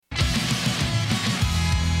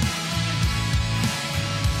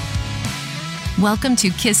Welcome to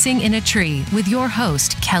Kissing in a Tree with your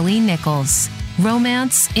host, Kelly Nichols.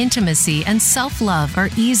 Romance, intimacy, and self-love are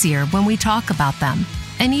easier when we talk about them,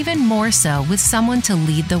 and even more so with someone to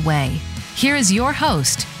lead the way. Here is your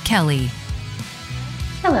host, Kelly.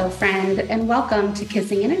 Hello, friend, and welcome to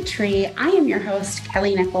Kissing in a Tree. I am your host,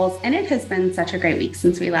 Kelly Nichols, and it has been such a great week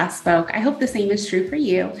since we last spoke. I hope the same is true for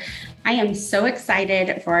you. I am so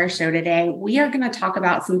excited for our show today. We are going to talk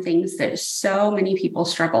about some things that so many people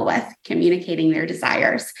struggle with, communicating their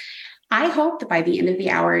desires. I hope that by the end of the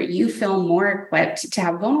hour, you feel more equipped to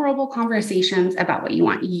have vulnerable conversations about what you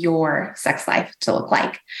want your sex life to look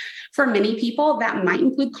like. For many people, that might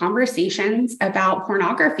include conversations about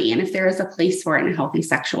pornography and if there is a place for it in a healthy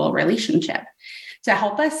sexual relationship. To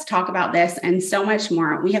help us talk about this and so much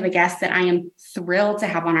more, we have a guest that I am thrilled to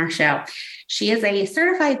have on our show. She is a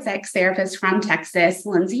certified sex therapist from Texas,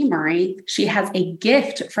 Lyndsey Murray. She has a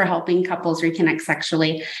gift for helping couples reconnect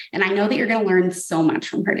sexually, and I know that you're going to learn so much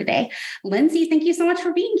from her today. Lyndsey, thank you so much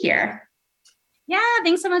for being here. Yeah,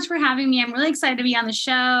 thanks so much for having me. I'm really excited to be on the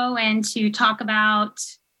show and to talk about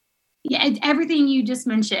everything you just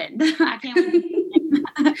mentioned. I can't wait.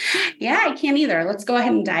 Yeah, I can't either. Let's go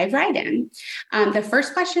ahead and dive right in. The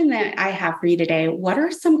first question that I have for you today, what are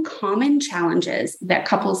some common challenges that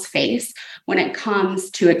couples face when it comes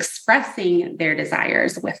to expressing their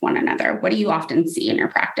desires with one another? What do you often see in your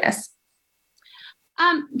practice?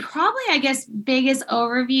 Probably, I guess, biggest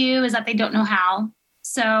overview is that they don't know how.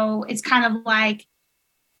 So it's kind of like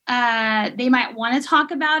they might want to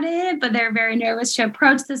talk about it, but they're very nervous to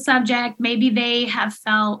approach the subject. Maybe they have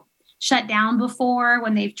felt shut down before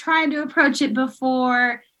when they've tried to approach it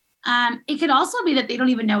before. It could also be that they don't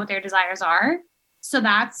even know what their desires are. So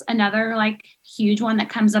that's another huge one that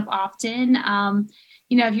comes up often.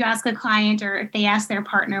 If you ask a client or if they ask their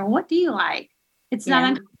partner, what do you like? It's not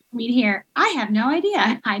uncommon for me to hear, I have no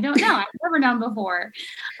idea. I don't know. I've never known before.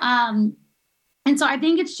 And so I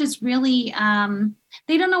think it's just really,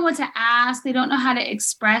 they don't know what to ask. They don't know how to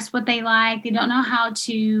express what they like. They don't know how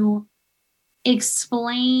to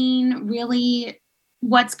explain really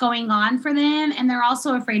what's going on for them. And they're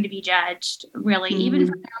also afraid to be judged, really. Even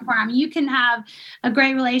from their own part. You can have a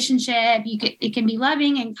great relationship. It can be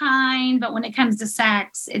loving and kind, but when it comes to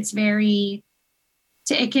sex, it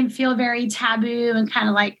can feel very taboo and kind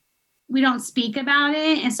of like we don't speak about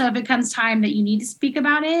it. And so if it comes time that you need to speak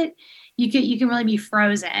about it, you can really be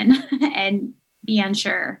frozen and be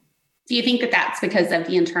unsure. Do you think that that's because of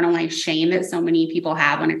the internalized shame that so many people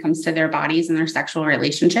have when it comes to their bodies and their sexual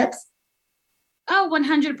relationships? Oh,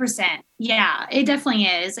 100%. Yeah, it definitely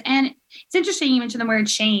is. And it's interesting you mentioned the word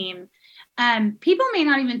shame. People may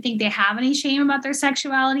not even think they have any shame about their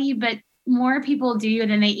sexuality, but more people do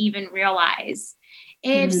than they even realize.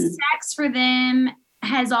 If sex for them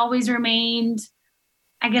has always remained,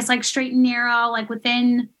 I guess, straight and narrow,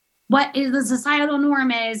 within what is the societal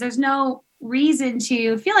norm is, there's no reason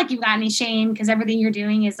to feel like you've got any shame because everything you're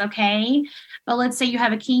doing is okay. But let's say you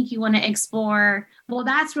have a kink you want to explore. Well,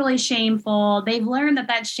 that's really shameful. They've learned that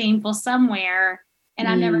that's shameful somewhere, and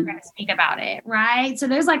I'm never going to speak about it, right? So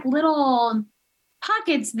there's little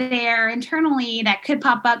pockets there internally that could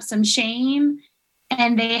pop up some shame,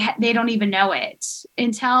 and they don't even know it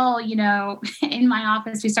until, in my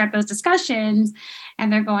office, we start those discussions,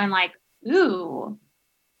 and they're going ooh,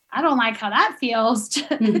 I don't like how that feels,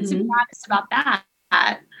 to be honest about that.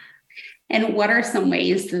 And what are some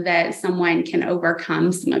ways that someone can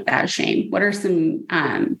overcome some of that shame? What are some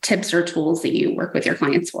tips or tools that you work with your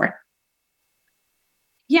clients for?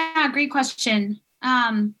 Yeah, great question.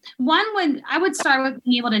 I would start with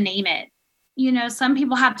being able to name it. Some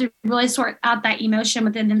people have to really sort out that emotion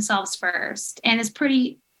within themselves first. And it's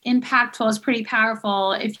pretty impactful, it's pretty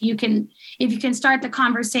powerful if you can start the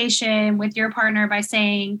conversation with your partner by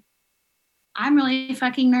saying, I'm really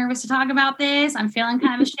fucking nervous to talk about this. I'm feeling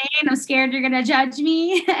kind of ashamed. I'm scared you're going to judge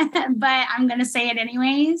me, but I'm going to say it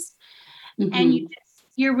anyways. And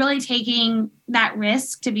you're really taking that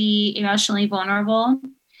risk to be emotionally vulnerable.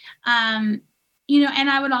 And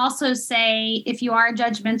I would also say, if you are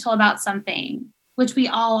judgmental about something, which we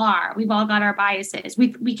all are, we've all got our biases.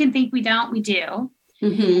 We can think we don't, we do.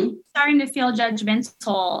 Starting to feel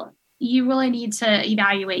judgmental, you really need to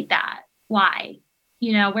evaluate that. Why?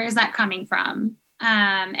 Where's that coming from?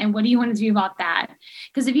 And what do you want to do about that?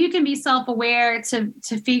 Because if you can be self-aware to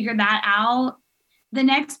figure that out, the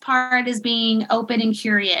next part is being open and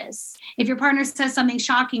curious. If your partner says something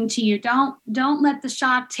shocking to you, don't let the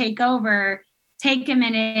shock take over. Take a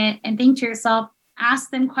minute and think to yourself, ask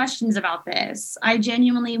them questions about this. I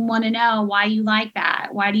genuinely want to know why you like that.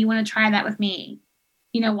 Why do you want to try that with me?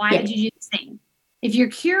 Why did you do this thing? If you're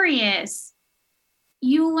curious,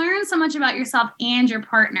 you learn so much about yourself and your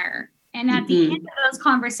partner. And at the end of those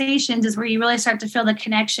conversations is where you really start to feel the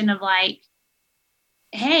connection of like,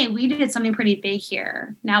 hey, we did something pretty big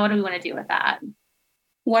here. Now, what do we want to do with that?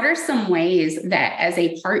 What are some ways that as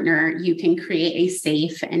a partner, you can create a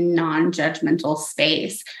safe and non-judgmental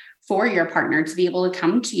space for your partner to be able to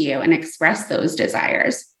come to you and express those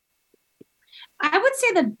desires? I would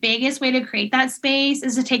say the biggest way to create that space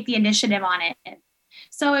is to take the initiative on it.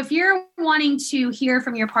 So if you're wanting to hear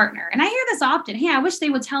from your partner, and I hear this often, hey, I wish they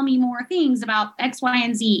would tell me more things about X, Y,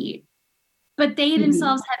 and Z, but they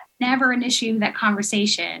themselves have never initiated that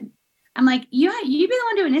conversation. I'm like, you be the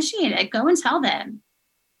one to initiate it. Go and tell them,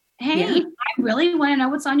 hey, I really want to know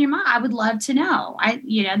what's on your mind. I would love to know.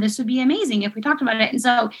 This would be amazing if we talked about it. And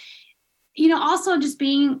so, also just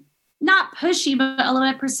being not pushy, but a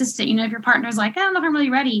little bit persistent. If your partner's like, I don't know if I'm really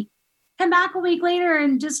ready, come back a week later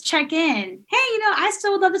and just check in. Hey, I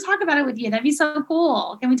still would love to talk about it with you. That'd be so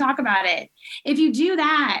cool. Can we talk about it? If you do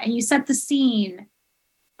that and you set the scene,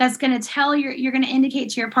 that's going to tell you're going to indicate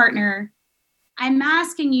to your partner, I'm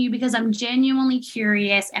asking you because I'm genuinely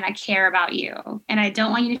curious and I care about you. And I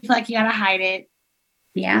don't want you to feel like you got to hide it.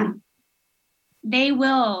 Yeah. They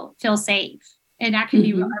will feel safe. And that can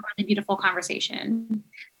be a really beautiful conversation.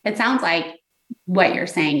 It sounds like what you're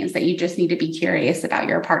saying is that you just need to be curious about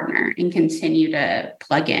your partner and continue to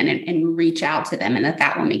plug in and reach out to them, and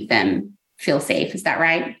that will make them feel safe. Is that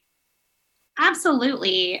right?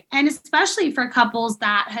 Absolutely. And especially for couples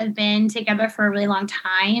that have been together for a really long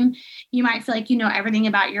time, you might feel like you know everything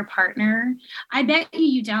about your partner. I bet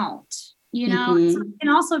you don't. So it can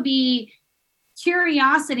also be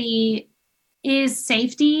curiosity is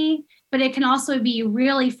safety, but it can also be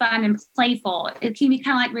really fun and playful. It can be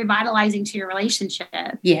kind of like revitalizing to your relationship.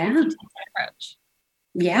 Yeah. Approach.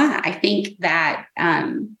 Yeah, I think that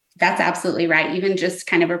that's absolutely right. Even just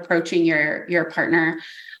kind of approaching your partner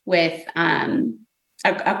with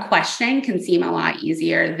a question can seem a lot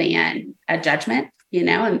easier than a judgment,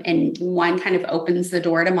 and one kind of opens the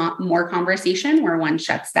door to more conversation where one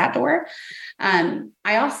shuts that door.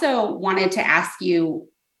 I also wanted to ask you,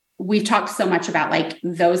 we've talked so much about like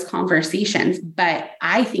those conversations, but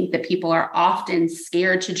I think that people are often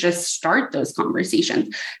scared to just start those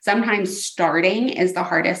conversations. Sometimes starting is the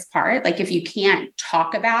hardest part. Like if you can't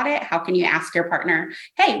talk about it, how can you ask your partner,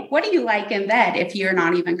 hey, what do you like in bed, if you're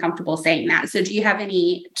not even comfortable saying that? So do you have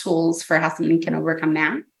any tools for how someone can overcome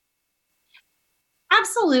that?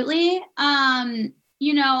 Absolutely.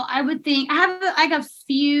 I would think I have like a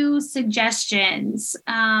few suggestions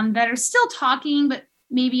that are still talking, but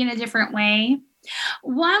maybe in a different way.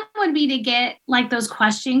 One would be to get like those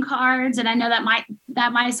question cards. And I know that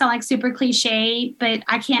might sound like super cliche, but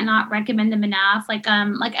I can't not recommend them enough. Like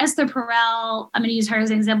Esther Perel, I'm going to use her as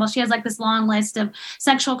an example. She has like this long list of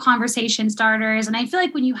sexual conversation starters. And I feel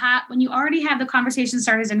like when you already have the conversation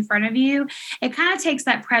starters in front of you, it kind of takes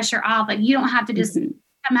that pressure off. Like you don't have to just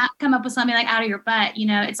come up with something like out of your butt,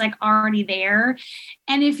 it's like already there.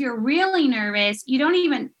 And if you're really nervous,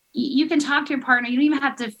 you can talk to your partner. You don't even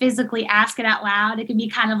have to physically ask it out loud. It can be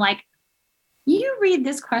kind of like, you read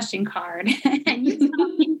this question card and you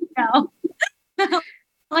tell me,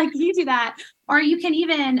 like you do that. Or you can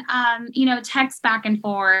even, text back and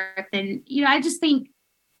forth. And,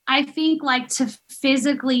 I think like to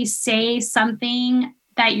physically say something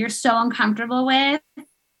that you're so uncomfortable with,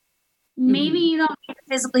 maybe you don't need to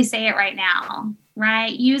physically say it right now,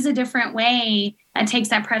 right? Use a different way that takes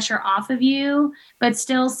that pressure off of you, but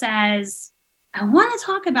still says, I want to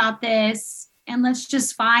talk about this and let's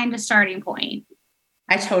just find a starting point.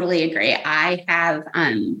 I totally agree. I have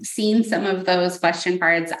seen some of those question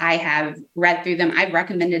cards. I have read through them. I've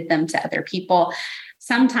recommended them to other people.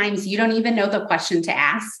 Sometimes you don't even know the question to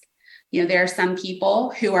ask. There are some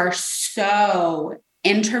people who are so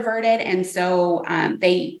introverted and so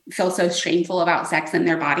they feel so shameful about sex in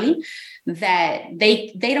their body that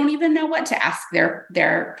they don't even know what to ask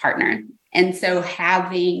their partner. And so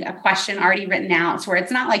having a question already written out where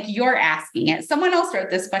it's not like you're asking it, someone else wrote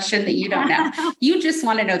this question that you don't know. You just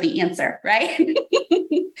want to know the answer, right?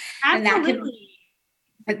 And that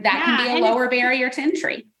can be a lower barrier to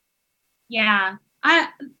entry. Yeah.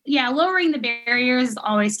 Lowering the barriers is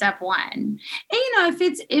always step one. And,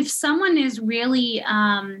 if someone is really,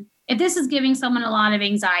 if this is giving someone a lot of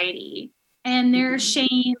anxiety and their shame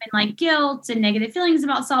and like guilt and negative feelings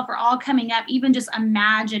about self are all coming up, even just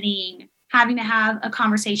imagining having to have a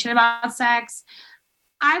conversation about sex,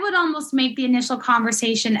 I would almost make the initial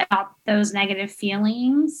conversation about those negative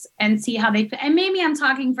feelings and see how they feel. And maybe I'm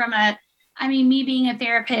talking from me being a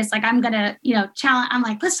therapist, like I'm going to, challenge, I'm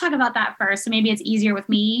like, let's talk about that first. So maybe it's easier with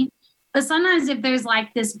me. But sometimes if there's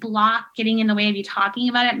like this block getting in the way of you talking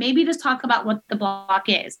about it, maybe just talk about what the block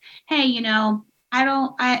is. Hey, you know,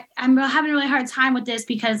 I'm having a really hard time with this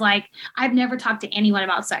because like I've never talked to anyone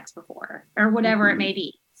about sex before or whatever it may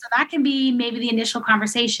be. So that can be maybe the initial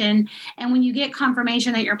conversation. And when you get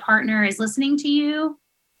confirmation that your partner is listening to you,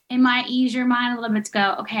 it might ease your mind a little bit to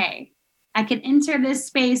go, okay, I can enter this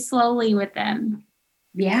space slowly with them.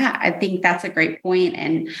 Yeah, I think that's a great point.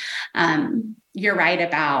 And you're right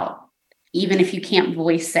about even if you can't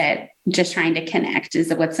voice it, just trying to connect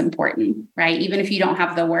is what's important, right? Even if you don't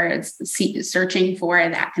have the words, searching for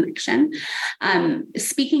that connection.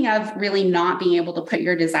 Speaking of really not being able to put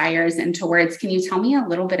your desires into words, can you tell me a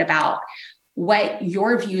little bit about what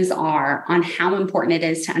your views are on how important it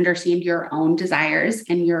is to understand your own desires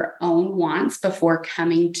and your own wants before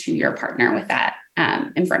coming to your partner with that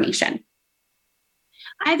information?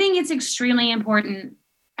 I think it's extremely important.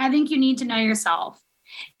 I think you need to know yourself.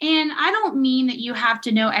 And I don't mean that you have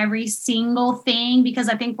to know every single thing because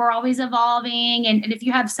I think we're always evolving. And if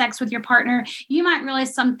you have sex with your partner, you might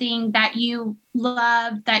realize something that you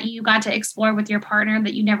love that you got to explore with your partner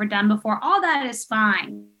that you've never done before. All that is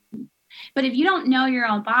fine. But if you don't know your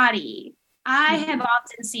own body, I have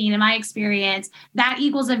often seen in my experience that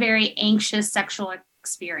equals a very anxious sexual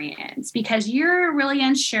experience because you're really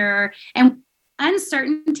unsure and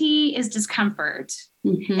uncertainty is discomfort.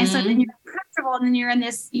 Mm-hmm. And so then you're comfortable and then you're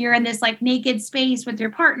in this like naked space with your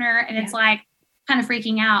partner and it's like kind of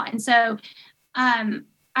freaking out. And so I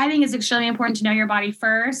think it's extremely important to know your body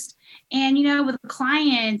first. And, you know, with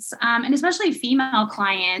clients and especially female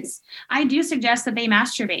clients, I do suggest that they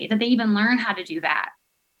masturbate, that they even learn how to do that.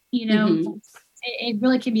 You know, it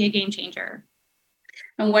really can be a game changer.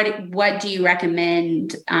 And what do you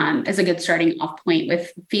recommend as a good starting off point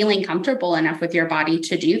with feeling comfortable enough with your body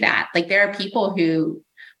to do that? Like there are people who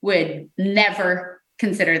would never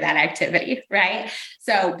consider that activity, right?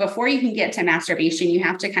 So before you can get to masturbation, you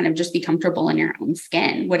have to kind of just be comfortable in your own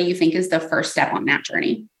skin. What do you think is the first step on that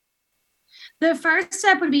journey? The first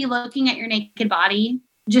step would be looking at your naked body,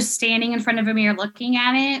 just standing in front of a mirror, looking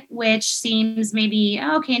at it, which seems maybe,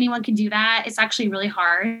 okay, anyone can do that. It's actually really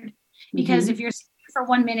hard because if you're for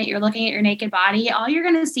 1 minute, you're looking at your naked body, all you're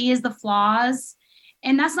going to see is the flaws.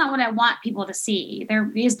 And that's not what I want people to see. There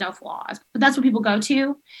is no flaws, but that's what people go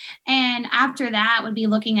to. And after that would be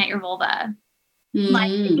looking at your vulva, like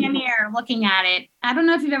in the mirror, looking at it. I don't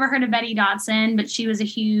know if you've ever heard of Betty Dodson, but she was a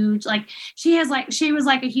huge, she was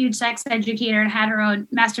like a huge sex educator and had her own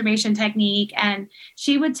masturbation technique. And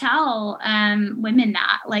she would tell women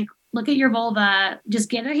that, like, look at your vulva, just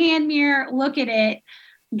get a hand mirror, look at it,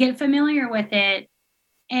 get familiar with it.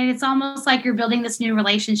 And it's almost like you're building this new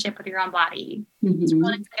relationship with your own body. It's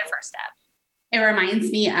really a good first step. It reminds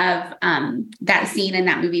me of that scene in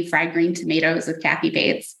that movie, Fried Green Tomatoes with Kathy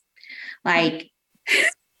Bates. Like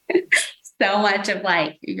so much of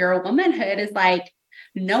like your womanhood is like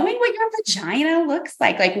knowing what your vagina looks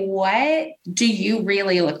like. Like, what do you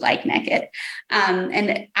really look like naked?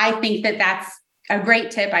 And I think that that's a great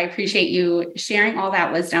tip. I appreciate you sharing all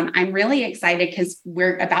that wisdom. I'm really excited because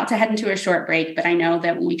we're about to head into a short break, but I know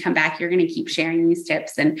that when we come back, you're going to keep sharing these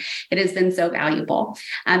tips and it has been so valuable.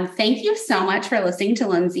 Thank you so much for listening to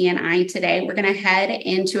Lyndsey and I today. We're going to head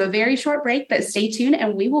into a very short break, but stay tuned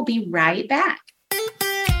and we will be right back.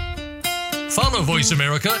 Follow Voice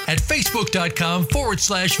America at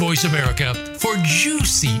facebook.com/Voice America for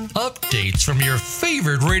juicy updates from your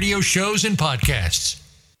favorite radio shows and podcasts.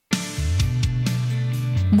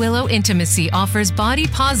 Willow Intimacy offers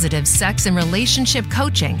body-positive sex and relationship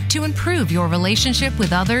coaching to improve your relationship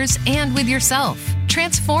with others and with yourself.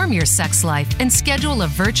 Transform your sex life and schedule a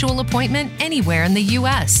virtual appointment anywhere in the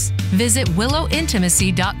U.S. Visit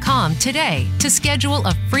willowintimacy.com today to schedule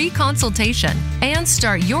a free consultation and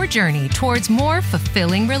start your journey towards more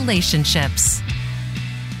fulfilling relationships.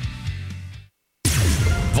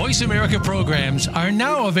 Voice America programs are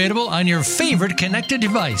now available on your favorite connected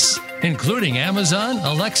device, including Amazon,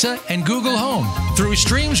 Alexa, and Google Home. Through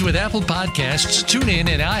streams with Apple Podcasts, TuneIn,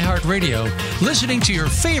 and iHeartRadio, listening to your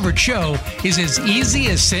favorite show is as easy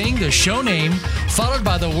as saying the show name followed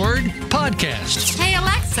by the word podcast. Hey,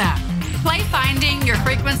 Alexa, play Finding Your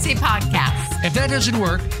Frequency podcast. If that doesn't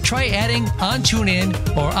work, try adding on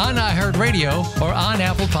TuneIn or on iHeartRadio or on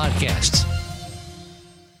Apple Podcasts.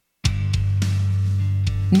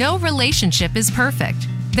 No relationship is perfect.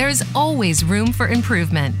 There's always room for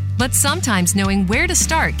improvement, but sometimes knowing where to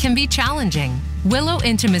start can be challenging. Willow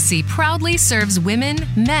Intimacy proudly serves women,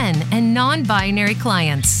 men, and non-binary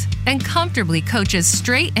clients and comfortably coaches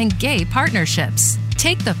straight and gay partnerships.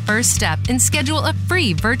 Take the first step and schedule a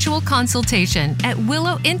free virtual consultation at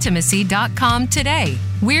willowintimacy.com today.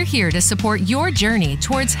 We're here to support your journey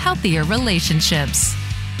towards healthier relationships.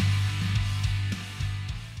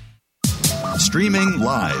 Streaming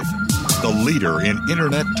live, the leader in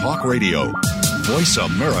Internet Talk Radio,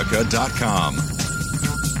 voiceamerica.com.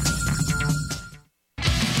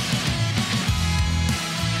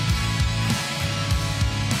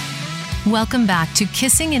 Welcome back to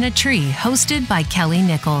Kissing in a Tree, hosted by Kelly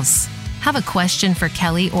Nichols. Have a question for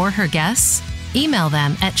Kelly or her guests? Email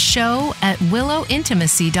them at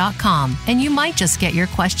show@willowintimacy.com, and you might just get your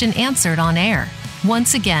question answered on air.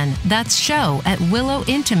 Once again, that's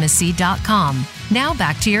show@willowintimacy.com. Now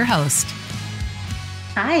back to your host.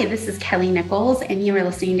 Hi, this is Kelly Nichols, and you are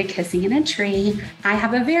listening to Kissing in a Tree. I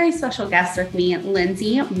have a very special guest with me,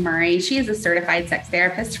 Lyndsey Murray. She is a certified sex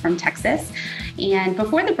therapist from Texas. And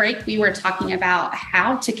before the break, we were talking about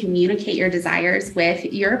how to communicate your desires with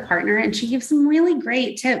your partner, and she gave some really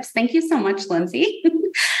great tips. Thank you so much, Lyndsey.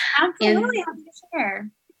 Absolutely. Happy to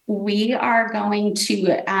share. We are going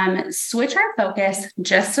to switch our focus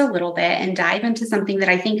just a little bit and dive into something that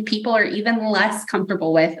I think people are even less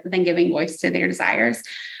comfortable with than giving voice to their desires,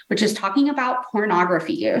 which is talking about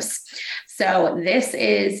pornography use. So this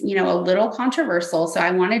is, a little controversial. So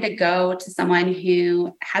I wanted to go to someone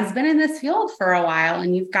who has been in this field for a while,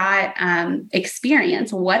 and you've got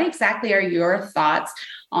experience. What exactly are your thoughts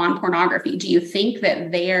on pornography? Do you think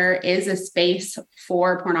that there is a space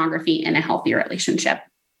for pornography in a healthy relationship?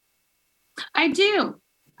 I do.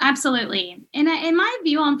 Absolutely. And in my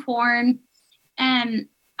view on porn,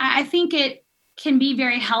 I think it can be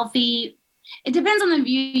very healthy. It depends on the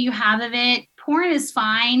view you have of it. Porn is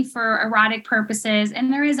fine for erotic purposes,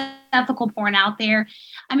 and there is ethical porn out there.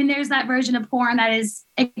 I mean, there's that version of porn that is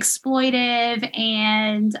exploitive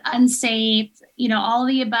and unsafe, all of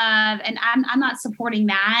the above. And I'm not supporting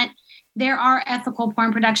that. There are ethical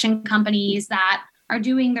porn production companies that are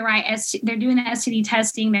doing they're doing the STD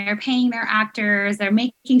testing, they're paying their actors, they're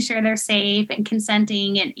making sure they're safe and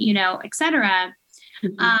consenting and, et cetera.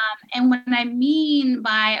 Mm-hmm. And what I mean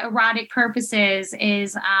by erotic purposes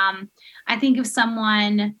is, I think if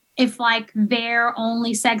their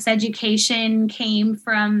only sex education came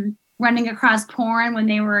from running across porn when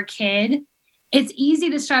they were a kid, it's easy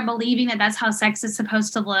to start believing that that's how sex is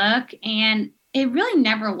supposed to look. And it really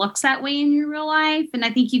never looks that way in your real life. And I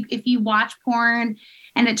think if you watch porn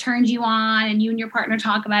and it turns you on and you and your partner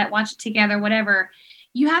talk about it, watch it together, whatever,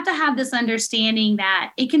 you have to have this understanding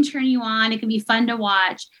that it can turn you on. It can be fun to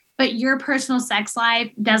watch, but your personal sex life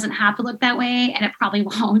doesn't have to look that way. And it probably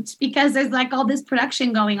won't, because there's all this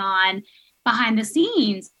production going on behind the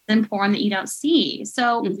scenes in porn that you don't see.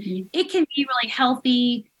 So It can be really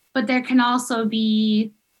healthy, but there can also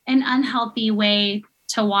be an unhealthy way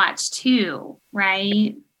to watch too,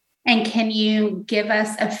 right? And can you give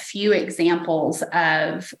us a few examples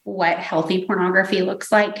of what healthy pornography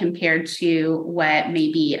looks like compared to what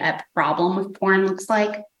maybe a problem with porn looks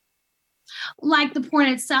like? Like the porn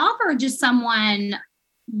itself, or just someone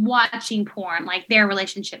watching porn, like their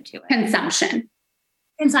relationship to it?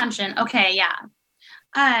 Consumption. Okay, yeah.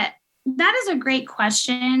 That is a great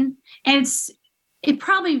question. And it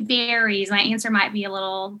probably varies. My answer might be a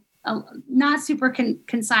little not super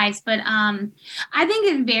concise, but I think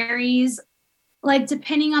it varies,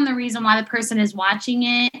 depending on the reason why the person is watching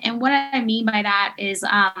it. And what I mean by that is,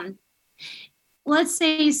 let's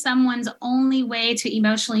say someone's only way to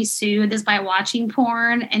emotionally soothe is by watching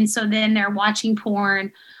porn. And so then they're watching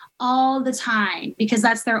porn all the time because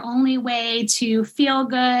that's their only way to feel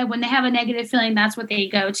good. When they have a negative feeling, that's what they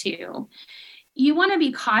go to. You want to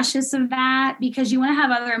be cautious of that because you want to have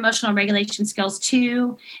other emotional regulation skills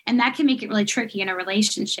too. And that can make it really tricky in a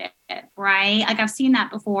relationship, right? I've seen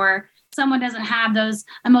that before. Someone doesn't have those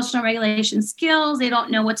emotional regulation skills. They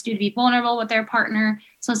don't know what to do to be vulnerable with their partner.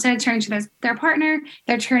 So instead of turning to their partner,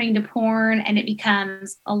 they're turning to porn, and it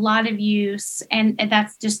becomes a lot of use. And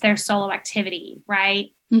that's just their solo activity,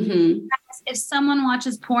 right? Mm-hmm. If someone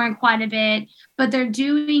watches porn quite a bit, but they're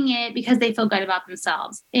doing it because they feel good about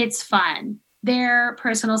themselves, it's fun. Their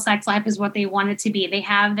personal sex life is what they want it to be. They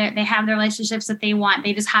have their relationships that they want.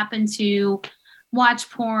 They just happen to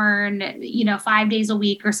watch porn, 5 days a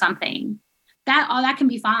week or something. That can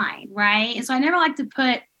be fine, right? And so I never like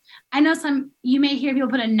to I know you may hear people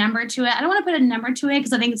put a number to it. I don't want to put a number to it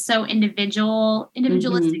because I think it's so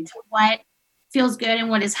individualistic to what feels good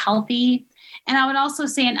and what is healthy. And I would also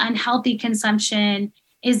say an unhealthy consumption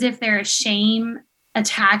is if there is shame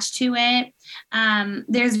attached to it.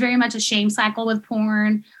 There's very much a shame cycle with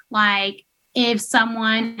porn. Like if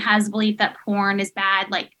someone has belief that porn is bad,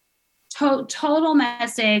 total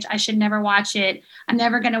message. I should never watch it. I'm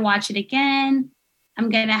never going to watch it again. I'm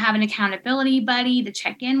going to have an accountability buddy to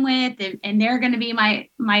check in with, and they're going to be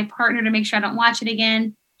my partner to make sure I don't watch it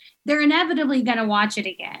again. They're inevitably going to watch it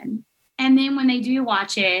again. And then when they do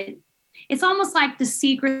watch it, it's almost like the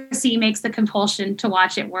secrecy makes the compulsion to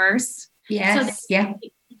watch it worse. Yes. So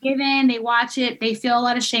they give in, they watch it, they feel a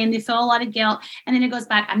lot of shame, they feel a lot of guilt, and then it goes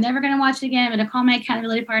back. I'm never going to watch it again. I'm going to call my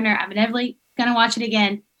accountability partner. I'm never going to watch it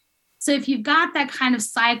again. So if you've got that kind of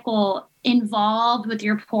cycle involved with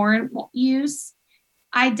your porn use,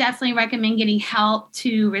 I definitely recommend getting help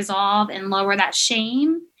to resolve and lower that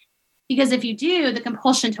shame. Because if you do, the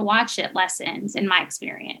compulsion to watch it lessens, in my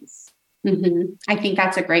experience. Mm-hmm. I think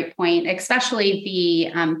that's a great point, especially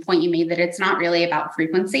the point you made that it's not really about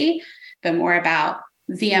frequency, but more about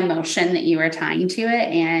the emotion that you are tying to it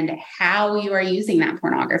and how you are using that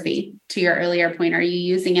pornography. To your earlier point, are you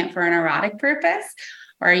using it for an erotic purpose,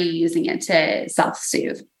 or are you using it to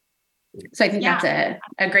self-soothe? So I think that's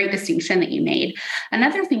a great distinction that you made.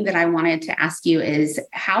 Another thing that I wanted to ask you is,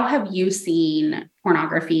 how have you seen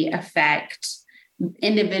pornography affect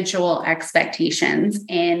individual expectations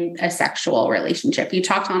in a sexual relationship? You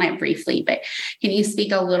talked on it briefly, but can you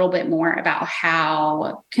speak a little bit more about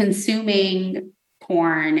how consuming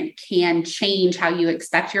porn can change how you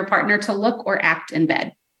expect your partner to look or act in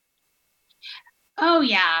bed? Oh,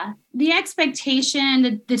 yeah. The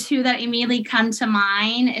expectation, the two that immediately come to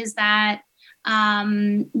mind is that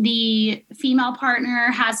the female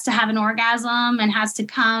partner has to have an orgasm and has to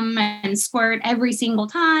come and squirt every single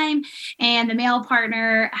time. And the male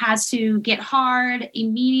partner has to get hard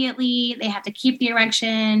immediately. They have to keep the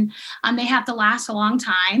erection. They have to last a long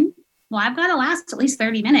time. Well, I've got to last at least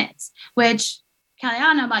 30 minutes, which, Kelly, I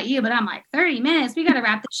don't know about you, but I'm like, 30 minutes, we got to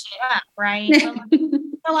wrap this shit up, right?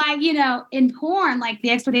 So like, in porn, like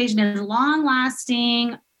the expectation is long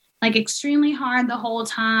lasting, like extremely hard the whole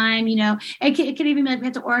time. It could even be like we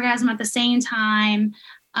have to orgasm at the same time.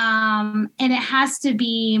 And it has to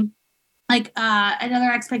be like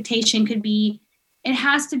another expectation could be, it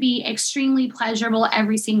has to be extremely pleasurable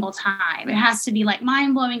every single time. It has to be like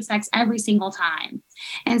mind-blowing sex every single time.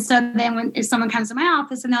 And so then if someone comes to my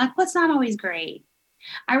office and they're like, well, it's not always great,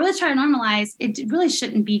 I really try to normalize it. Really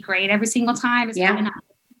shouldn't be great every single time. It's probably not.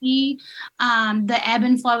 The ebb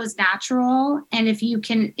and flow is natural, and if you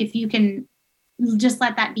can just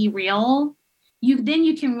let that be real, then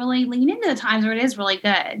you can really lean into the times where it is really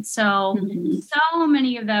good. So so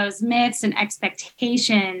many of those myths and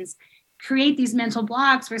expectations create these mental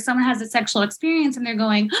blocks where someone has a sexual experience and they're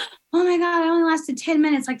going, oh my God, I only lasted 10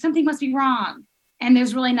 minutes, like something must be wrong, and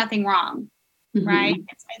there's really nothing wrong. Right?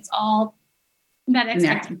 It's all that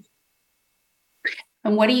expectation.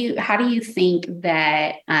 And how do you think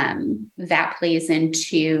that that plays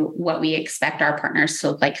into what we expect our partners to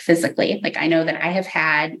look like physically? Like, I know that I have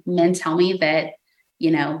had men tell me that,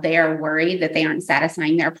 they are worried that they aren't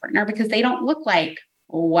satisfying their partner because they don't look like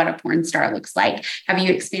what a porn star looks like. Have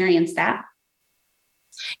you experienced that?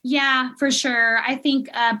 Yeah, for sure. I think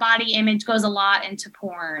body image goes a lot into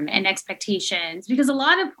porn and expectations, because a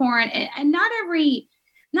lot of porn, and not every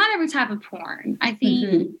type of porn, I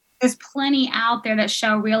think. There's plenty out there that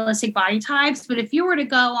show realistic body types, but if you were to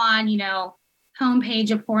go on,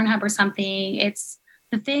 homepage of Pornhub or something, it's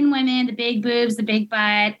the thin women, the big boobs, the big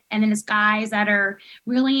butt, and then it's guys that are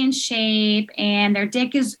really in shape and their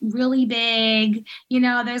dick is really big.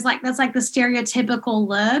 That's like the stereotypical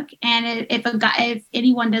look. And if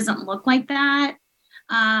anyone doesn't look like that,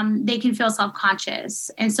 they can feel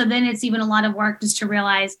self-conscious. And so then it's even a lot of work just to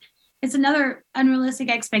realize it's another unrealistic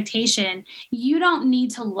expectation. You don't need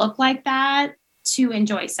to look like that to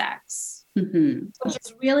enjoy sex, which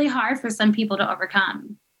is really hard for some people to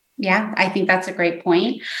overcome. Yeah, I think that's a great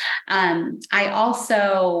point. I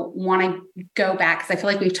also want to go back because I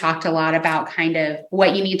feel like we've talked a lot about kind of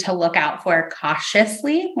what you need to look out for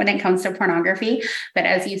cautiously when it comes to pornography. But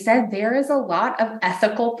as you said, there is a lot of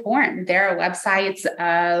ethical porn. There are websites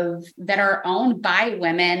that are owned by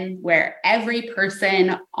women where every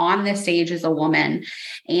person on the stage is a woman,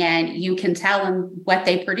 and you can tell in what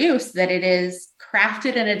they produce that it is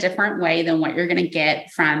crafted in a different way than what you're going to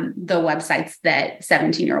get from the websites that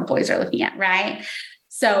 17-year-old boys are looking at, right?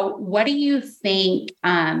 So what do you think,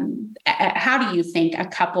 how do you think a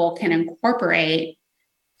couple can incorporate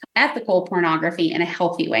ethical pornography in a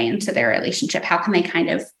healthy way into their relationship? How can they kind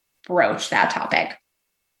of broach that topic?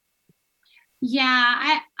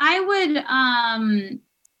 Yeah, I would,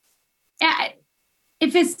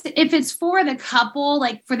 if it's for the couple,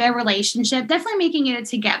 like for their relationship, definitely making it a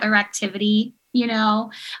together activity,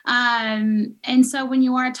 and so when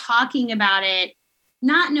you are talking about it,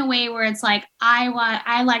 not in a way where it's like,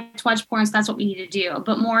 I like to watch porn, so that's what we need to do,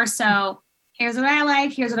 but more so, here's what I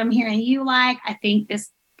like, here's what I'm hearing you like. I think this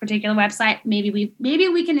particular website, maybe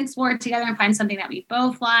we can explore it together and find something that we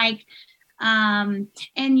both like. And,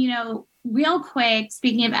 real quick,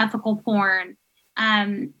 speaking of ethical porn,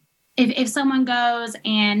 if someone goes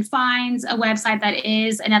and finds a website that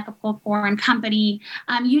is an ethical porn company,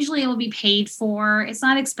 usually it will be paid for. It's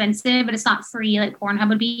not expensive, but it's not free like Pornhub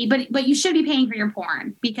would be. But you should be paying for your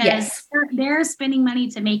porn because they're spending money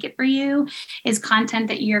to make it for you. Is content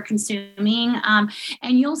that you're consuming,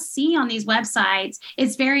 and you'll see on these websites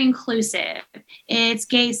it's very inclusive. It's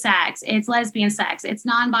gay sex, it's lesbian sex, it's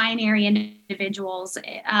non-binary individuals,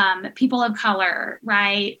 people of color,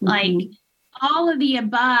 right? Mm-hmm. Like, all of the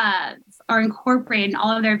above are incorporated in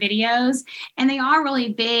all of their videos. And they are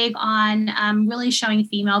really big on really showing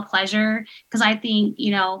female pleasure. Because I think,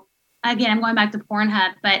 again, I'm going back to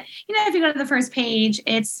Pornhub, but, if you go to the first page,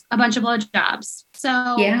 it's a bunch of blowjobs.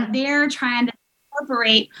 So they're trying to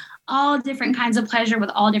incorporate all different kinds of pleasure with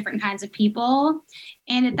all different kinds of people.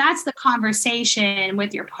 And if that's the conversation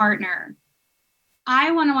with your partner,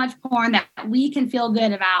 I want to watch porn that we can feel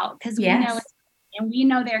good about because we know it's, and we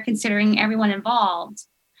know they're considering everyone involved.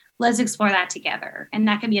 Let's explore that together. And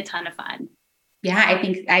that can be a ton of fun. Yeah,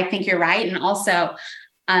 I think you're right. And also,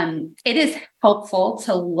 it is helpful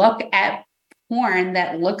to look at porn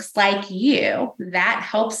that looks like you. That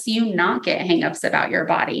helps you not get hangups about your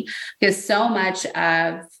body, because so much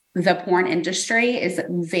of the porn industry is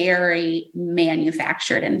very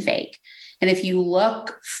manufactured and fake. And if you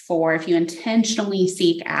intentionally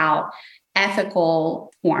seek out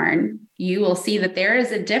ethical porn, you will see that there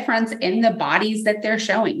is a difference in the bodies that they're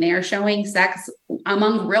showing. They are showing sex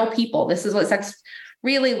among real people. This is what sex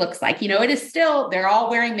really looks like. It is still, they're all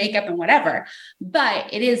wearing makeup and whatever,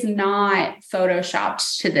 but it is not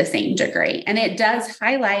photoshopped to the same degree. And it does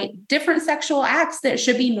highlight different sexual acts that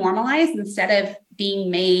should be normalized instead of being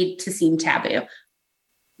made to seem taboo.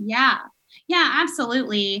 Yeah,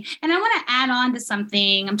 absolutely. And I want to add on to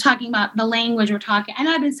something. I'm talking about the language we're talking. I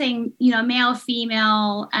know I've been saying, male,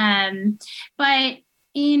 female, but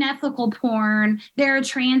in ethical porn, there are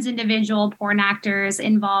trans individual porn actors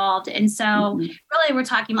involved. And so really we're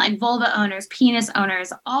talking like vulva owners, penis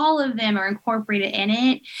owners, all of them are incorporated in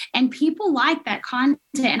it. And people like that content.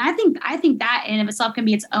 And I think that in of itself can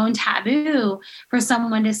be its own taboo for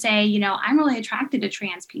someone to say, I'm really attracted to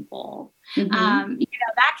trans people. Mm-hmm.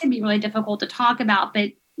 That can be really difficult to talk about.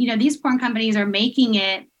 But, these porn companies are making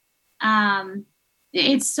it,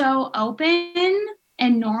 it's so open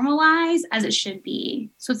and normalized as it should be.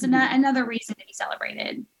 So it's another reason to be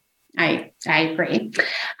celebrated. I agree.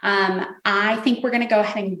 I think we're going to go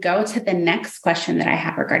ahead and go to the next question that I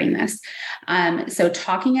have regarding this. So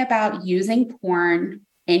talking about using porn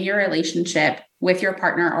in your relationship with your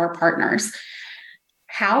partner or partners,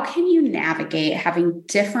 how can you navigate having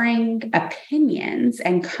differing opinions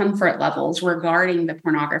and comfort levels regarding the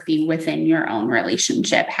pornography within your own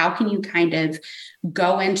relationship? How can you kind of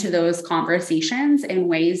go into those conversations in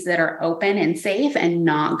ways that are open and safe and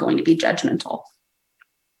not going to be judgmental?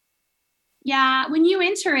 Yeah, when you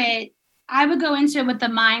enter it, I would go into it with the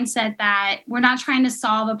mindset that we're not trying to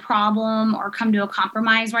solve a problem or come to a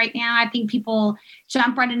compromise right now. I think people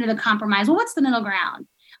jump right into the compromise. Well, what's the middle ground?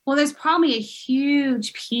 Well, there's probably a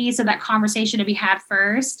huge piece of that conversation to be had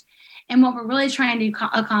first. And what we're really trying to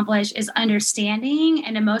accomplish is understanding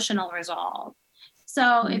and emotional resolve.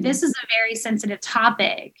 So if this is a very sensitive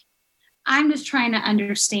topic, I'm just trying to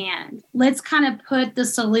understand. Let's kind of put the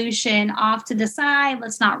solution off to the side.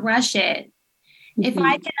 Let's not rush it. If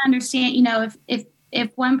I can understand,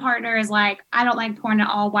 if one partner is like, I don't like porn at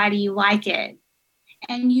all, why do you like it?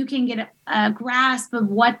 And you can get a grasp of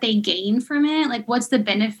what they gain from it, like what's the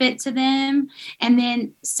benefit to them, and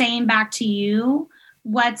then saying back to you,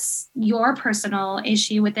 what's your personal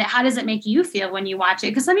issue with it? How does it make you feel when you watch it?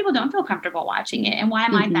 Because some people don't feel comfortable watching it. And why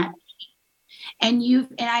might that be?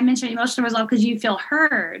 And I mentioned emotional resolve because you feel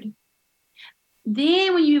heard.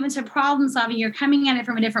 Then when you move into problem solving, you're coming at it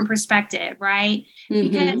from a different perspective, right?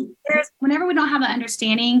 Because whenever we don't have an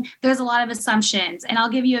understanding, there's a lot of assumptions. And I'll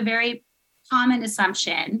give you a very common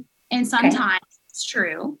assumption, and sometimes it's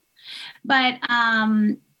true. But,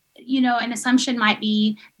 an assumption might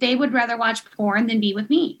be they would rather watch porn than be with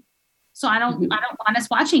me. So I don't want us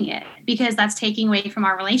watching it because that's taking away from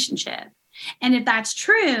our relationship. And if that's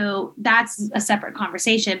true, that's a separate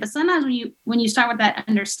conversation. But sometimes when you start with that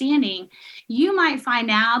understanding, you might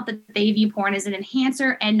find out that they view porn as an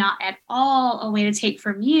enhancer and not at all a way to take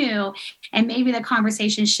from you. And maybe the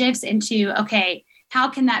conversation shifts into, okay, how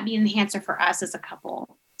can that be an enhancer for us as a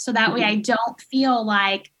couple? So that way I don't feel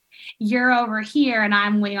like you're over here and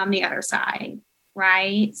I'm way on the other side,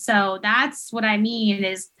 right? So that's what I mean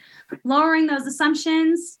is lowering those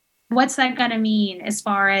assumptions. What's that going to mean as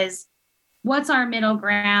far as what's our middle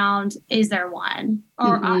ground? Is there one?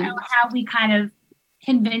 Or have we kind of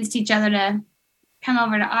convinced each other to come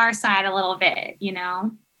over to our side a little bit, you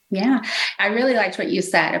know? Yeah. I really liked what you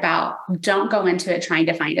said about don't go into it trying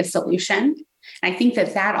to find a solution. I think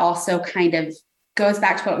that also kind of goes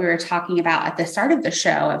back to what we were talking about at the start of the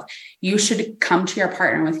show of you should come to your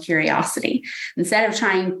partner with curiosity. Instead of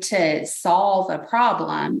trying to solve a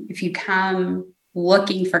problem, if you come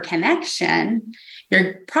looking for connection,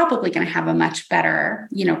 you're probably going to have a much better,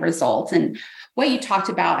 result. And what you talked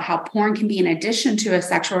about, how porn can be an addition to a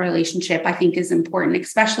sexual relationship, I think is important,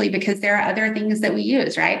 especially because there are other things that we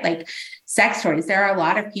use, right? Like sex toys. There are a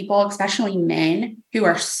lot of people, especially men, who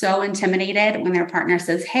are so intimidated when their partner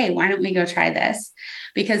says, hey, why don't we go try this?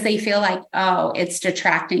 Because they feel like, oh, it's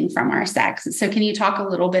detracting from our sex. So can you talk a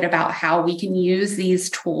little bit about how we can use these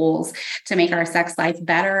tools to make our sex life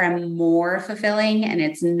better and more fulfilling, and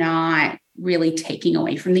it's not really taking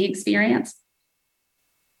away from the experience?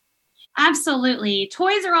 Absolutely.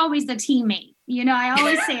 Toys are always the teammate. I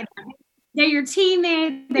always say that. They're your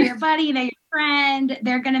teammate, they're your buddy, they're your friend.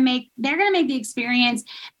 They're going to make the experience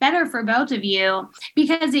better for both of you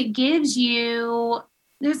because it gives you,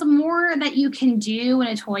 there's more that you can do when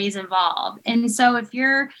a toy is involved. And so if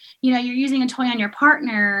you're using a toy on your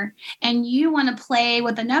partner and you want to play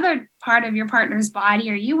with another part of your partner's body,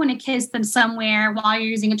 or you want to kiss them somewhere while you're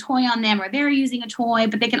using a toy on them, or they're using a toy,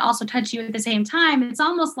 but they can also touch you at the same time. It's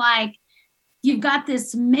almost like you've got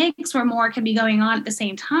this mix where more can be going on at the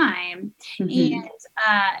same time. Mm-hmm.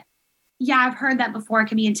 And I've heard that before. It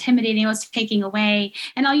can be intimidating. It was taking away.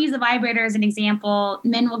 And I'll use the vibrator as an example.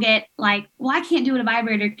 Men will get like, well, I can't do what a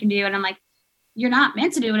vibrator can do. And I'm like, you're not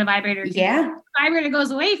meant to do what a vibrator can do. The vibrator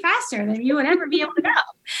goes away faster than you would ever be able to go.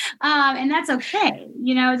 And that's okay.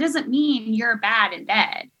 It doesn't mean you're bad in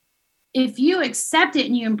bed. If you accept it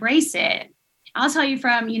and you embrace it, I'll tell you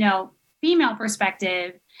from, female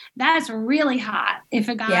perspective, that's really hot. If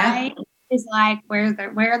a guy is like, where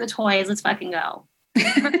are the toys? Let's fucking go.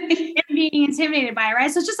 Being intimidated by it,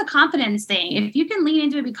 right? So it's just a confidence thing. If you can lean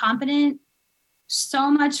into it, be confident,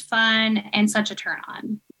 so much fun and such a turn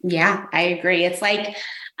on. Yeah, I agree. It's like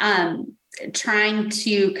trying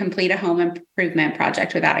to complete a home improvement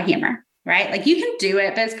project without a hammer, right? Like you can do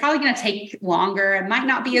it, but it's probably going to take longer. It might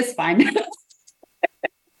not be as fun.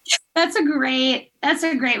 That's a great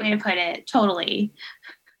way to put it. Totally.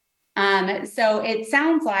 So it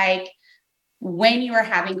sounds like when you are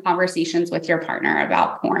having conversations with your partner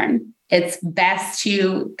about porn, it's best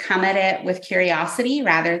to come at it with curiosity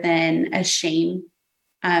rather than a shame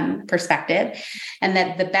perspective. And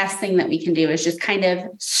that the best thing that we can do is just kind of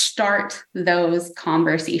start those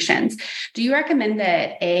conversations. Do you recommend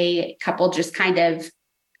that a couple just kind of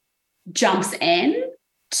jumps in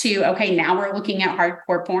to, okay, now we're looking at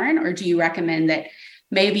hardcore porn? Or do you recommend that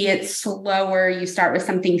maybe it's slower, you start with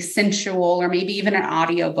something sensual, or maybe even an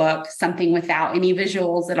audiobook, something without any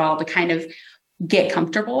visuals at all to kind of get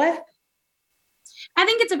comfortable with? I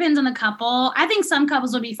think it depends on the couple. I think some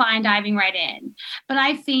couples will be fine diving right in. But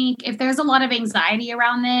I think if there's a lot of anxiety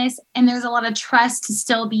around this and there's a lot of trust to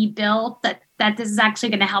still be built, that this is actually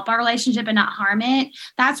going to help our relationship and not harm it,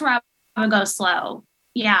 that's where I would go slow.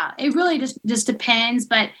 Yeah, it really just depends.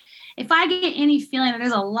 But if I get any feeling that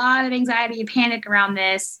there's a lot of anxiety and panic around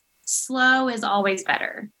this, slow is always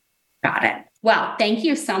better. Got it. Well, thank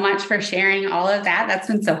you so much for sharing all of that. That's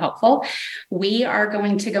been so helpful. We are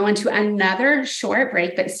going to go into another short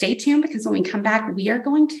break, but stay tuned because when we come back, we are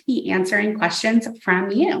going to be answering questions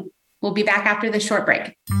from you. We'll be back after the short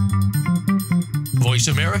break. Voice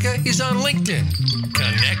America is on LinkedIn.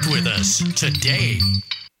 Connect with us today.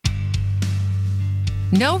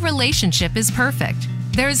 No relationship is perfect.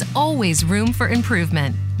 There's always room for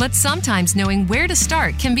improvement, but sometimes knowing where to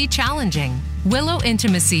start can be challenging. Willow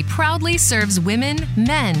Intimacy proudly serves women,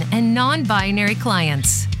 men, and non-binary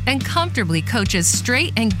clients and comfortably coaches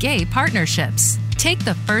straight and gay partnerships. Take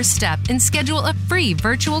the first step and schedule a free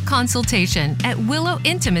virtual consultation at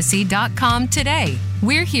willowintimacy.com today.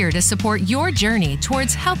 We're here to support your journey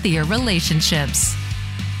towards healthier relationships.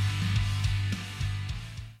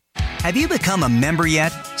 Have you become a member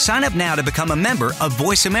yet? Sign up now to become a member of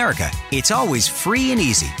Voice America. It's always free and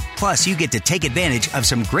easy. Plus, you get to take advantage of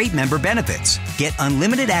some great member benefits. Get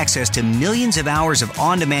unlimited access to millions of hours of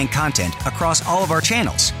on-demand content across all of our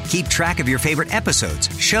channels. Keep track of your favorite episodes,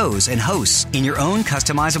 shows, and hosts in your own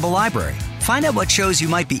customizable library. Find out what shows you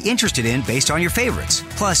might be interested in based on your favorites.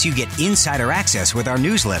 Plus, you get insider access with our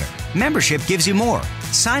newsletter. Membership gives you more.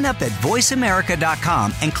 Sign up at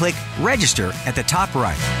voiceamerica.com and click register at the top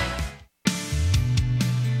right.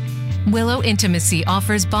 Willow Intimacy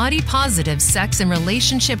offers body-positive sex and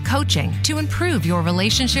relationship coaching to improve your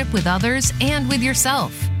relationship with others and with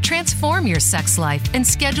yourself. Transform your sex life and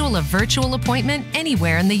schedule a virtual appointment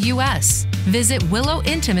anywhere in the U.S. Visit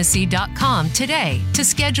willowintimacy.com today to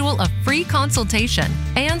schedule a free consultation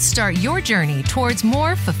and start your journey towards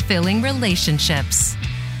more fulfilling relationships.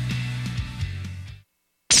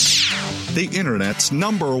 The Internet's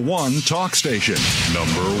 #1 talk station.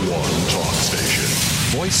 #1 talk station.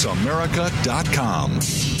 VoiceAmerica.com.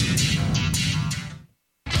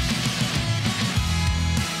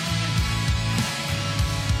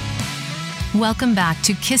 Welcome back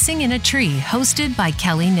to Kissing in a Tree, hosted by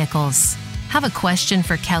Kelly Nichols. Have a question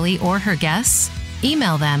for Kelly or her guests?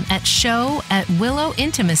 Email them at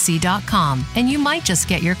show@willowintimacy.com and you might just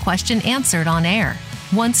get your question answered on air.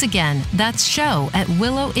 Once again, that's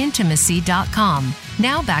show@willowintimacy.com.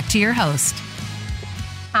 Now back to your host.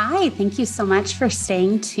 Hi, thank you so much for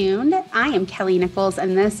staying tuned. I am Kelly Nichols,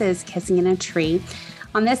 and this is Kissing in a Tree.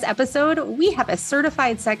 On this episode, we have a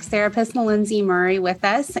certified sex therapist, Lyndsey Murray, with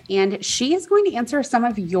us, and she is going to answer some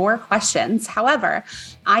of your questions. However,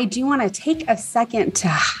 I do want to take a second to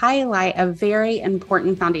highlight a very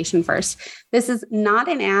important foundation first. This is not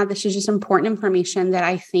an ad. This is just important information that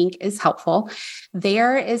I think is helpful.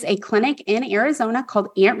 There is a clinic in Arizona called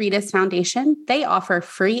Aunt Rita's Foundation. They offer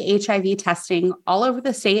free HIV testing all over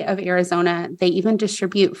the state of Arizona. They even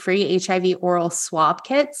distribute free HIV oral swab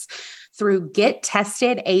kits through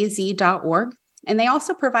gettestedaz.org. And they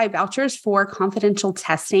also provide vouchers for confidential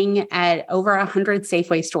testing at over 100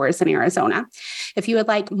 Safeway stores in Arizona. If you would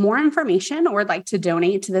like more information or would like to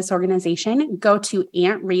donate to this organization, go to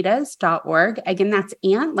AuntRitas.org. Again, that's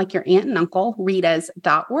aunt, like your aunt and uncle,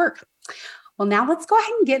 Ritas.org. Well, now let's go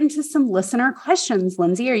ahead and get into some listener questions.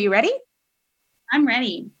 Lyndsey, are you ready? I'm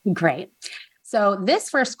ready. Great. So this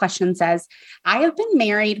first question says, I have been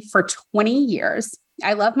married for 20 years.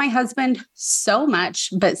 I love my husband so much,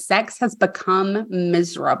 but sex has become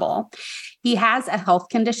miserable. He has a health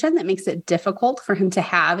condition that makes it difficult for him to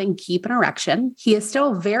have and keep an erection. He is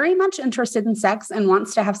still very much interested in sex and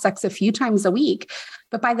wants to have sex a few times a week.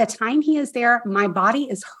 But by the time he is there, my body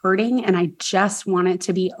is hurting and I just want it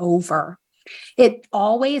to be over. It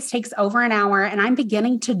always takes over an hour and I'm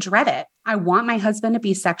beginning to dread it. I want my husband to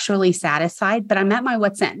be sexually satisfied, but I'm at my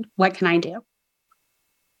wit's end. What can I do?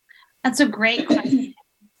 That's a great question.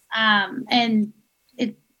 And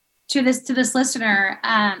to this listener,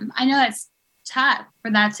 I know that's tough for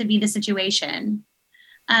that to be the situation.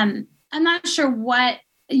 I'm not sure what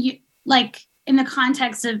you like in the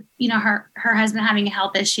context of, her husband having a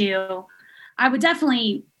health issue. I would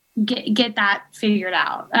definitely get that figured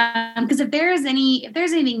out. Because if there's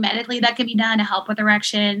anything medically that can be done to help with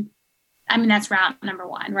erection, I mean, that's route number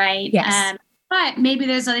one, right? Yes. But maybe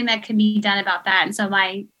there's something that can be done about that. And so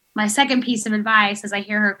my second piece of advice, as I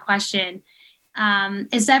hear her question,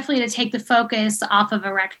 is definitely to take the focus off of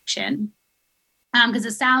erection. Because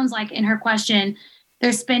it sounds like in her question,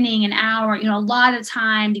 they're spending an hour, a lot of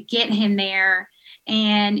time to get him there.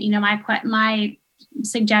 And, my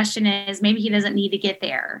suggestion is maybe he doesn't need to get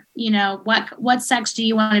there. What sex do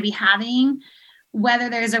you want to be having, whether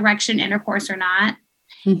there's erection intercourse or not?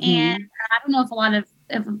 Mm-hmm. And I don't know if a lot of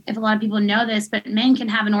people know this, but men can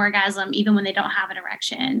have an orgasm even when they don't have an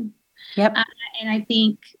erection. Yep. And I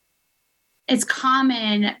think it's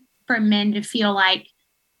common for men to feel like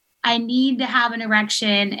I need to have an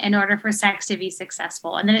erection in order for sex to be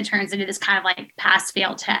successful. And then it turns into this kind of like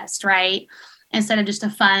pass-fail test, right? Instead of just a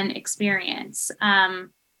fun experience.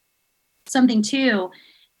 Something too,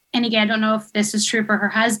 and again, I don't know if this is true for her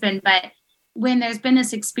husband, but when there's been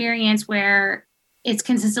this experience where it's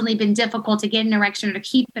consistently been difficult to get an erection or to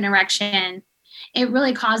keep an erection, it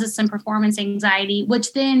really causes some performance anxiety,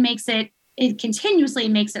 which then it continuously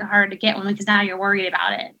makes it hard to get one because now you're worried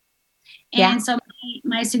about it. Yeah. And so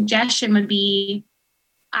my suggestion would be,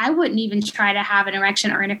 I wouldn't even try to have an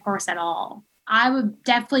erection or intercourse at all. I would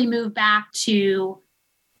definitely move back to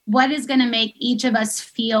what is going to make each of us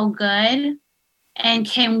feel good. And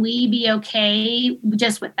can we be okay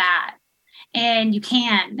just with that? And you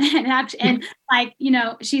can. and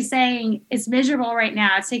she's saying it's miserable right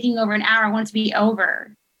now. It's taking over an hour. I want it to be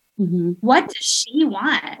over. Mm-hmm. What does she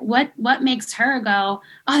want? What makes her go,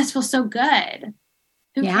 oh, this feels so good?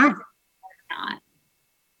 Who cares or not?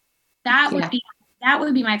 That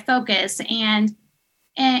would be my focus. And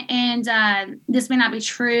this may not be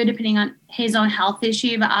true depending on his own health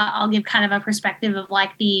issue, but I'll give kind of a perspective of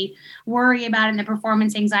like the worry about it and the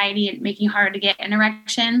performance anxiety and making it harder to get an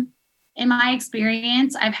erection. In my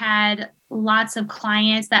experience, I've had lots of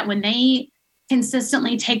clients that when they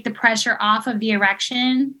consistently take the pressure off of the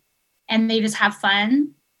erection and they just have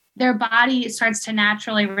fun, their body starts to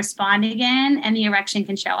naturally respond again and the erection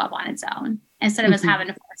can show up on its own instead of us having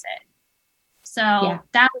to force it. So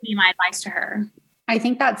that would be my advice to her. I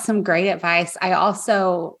think that's some great advice.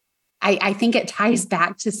 I think it ties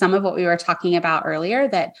back to some of what we were talking about earlier,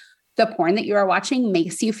 that the porn that you are watching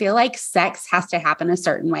makes you feel like sex has to happen a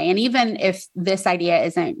certain way. And even if this idea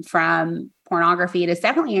isn't from pornography, it is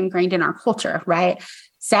definitely ingrained in our culture, right?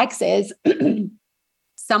 Sex is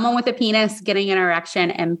someone with a penis getting an erection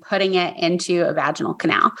and putting it into a vaginal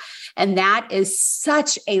canal. And that is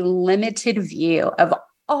such a limited view of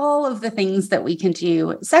all of the things that we can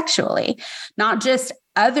do sexually, not just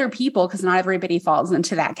other people, because not everybody falls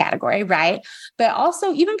into that category, right? But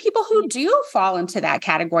also even people who do fall into that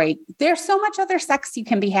category, there's so much other sex you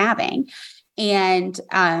can be having. And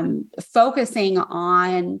focusing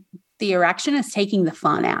on the erection is taking the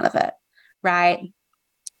fun out of it, right?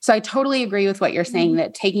 So I totally agree with what you're saying,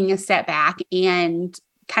 that taking a step back and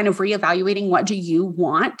kind of reevaluating what do you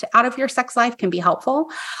want out of your sex life can be helpful.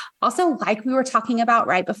 Also, like we were talking about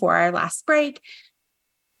right before our last break,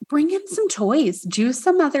 bring in some toys, do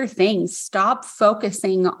some other things. Stop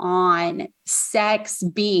focusing on sex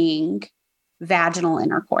being vaginal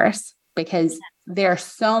intercourse, because there are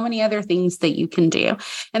so many other things that you can do.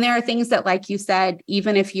 And there are things that, like you said,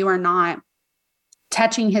 even if you are not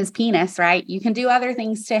touching his penis, right? You can do other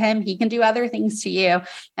things to him. He can do other things to you.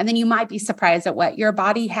 And then you might be surprised at what your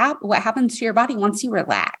body what happens to your body once you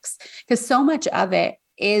relax, because so much of it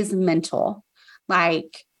is mental.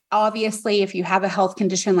 Like, obviously, if you have a health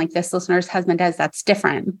condition like this listener's husband does, that's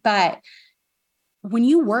different. But when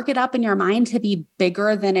you work it up in your mind to be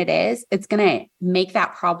bigger than it is, it's going to make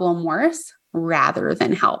that problem worse rather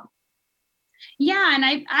than help. Yeah.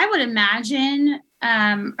 And I would imagine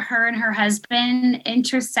her and her husband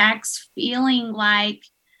intersex feeling like,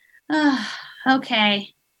 oh,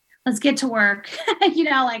 okay, let's get to work.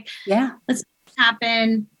 Let's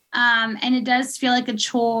happen. And it does feel like a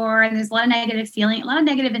chore, and there's a lot of negative feeling, a lot of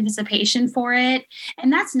negative anticipation for it.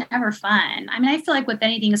 And that's never fun. I mean, I feel like with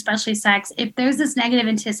anything, especially sex, if there's this negative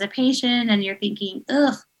anticipation and you're thinking,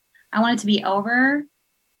 ugh, I want it to be over.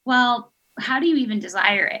 Well, how do you even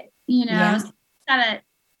desire it? You gotta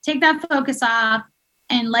take that focus off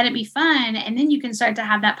and let it be fun. And then you can start to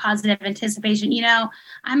have that positive anticipation.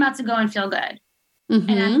 I'm about to go and feel good.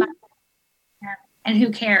 Mm-hmm. And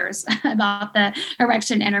who cares about the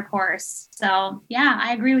erection intercourse? So yeah,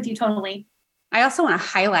 I agree with you totally. I also want to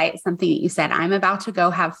highlight something that you said. I'm about to go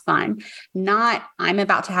have fun, not I'm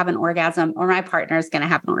about to have an orgasm or my partner is going to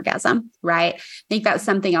have an orgasm, right? I think that's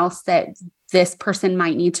something else that this person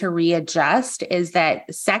might need to readjust, is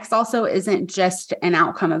that sex also isn't just an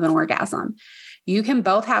outcome of an orgasm. You can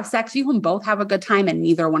both have sex, you can both have a good time, and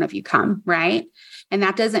neither one of you come, right? And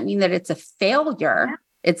that doesn't mean that it's a failure. Yeah.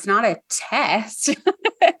 It's not a test.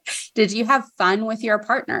 Did you have fun with your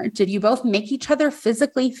partner? Did you both make each other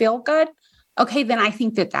physically feel good? Okay, then I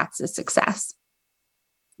think that that's a success.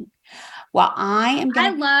 Well, I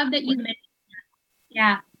love that you mentioned that.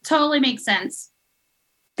 Yeah, totally makes sense.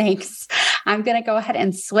 Thanks. I'm going to go ahead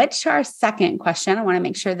and switch to our second question. I want to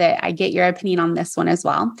make sure that I get your opinion on this one as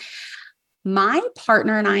well. My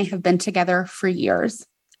partner and I have been together for years.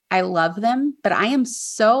 I love them, but I am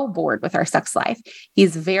so bored with our sex life.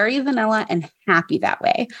 He's very vanilla and happy that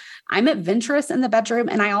way. I'm adventurous in the bedroom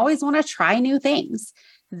and I always want to try new things.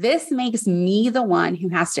 This makes me the one who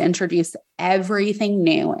has to introduce everything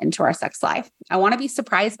new into our sex life. I want to be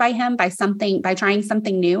surprised by him by trying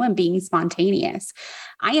something new and being spontaneous.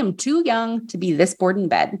 I am too young to be this bored in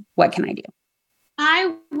bed. What can I do?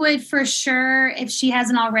 I would for sure, if she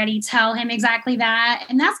hasn't already, tell him exactly that.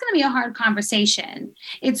 And that's going to be a hard conversation.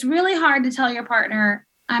 It's really hard to tell your partner,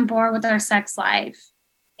 I'm bored with our sex life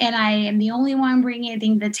and I am the only one bringing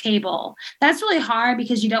anything to the table. That's really hard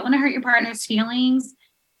because you don't want to hurt your partner's feelings,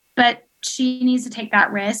 but she needs to take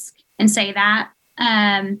that risk and say that.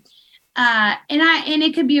 And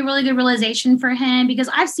it could be a really good realization for him, because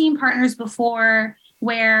I've seen partners before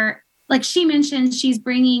where, like she mentioned, she's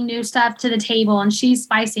bringing new stuff to the table and she's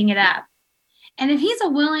spicing it up. And if he's a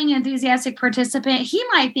willing, enthusiastic participant, he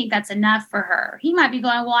might think that's enough for her. He might be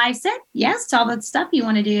going, well, I said yes to all that stuff you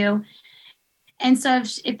want to do. And so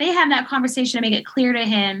if they have that conversation to make it clear to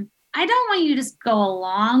him, I don't want you to just go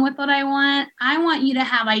along with what I want. I want you to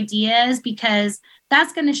have ideas because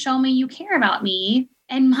that's going to show me you care about me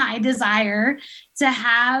and my desire to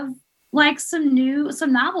have like some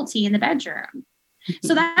novelty in the bedroom. Mm-hmm.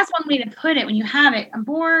 So that's one way to put it. When you have it on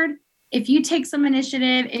board, if you take some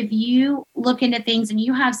initiative, if you look into things and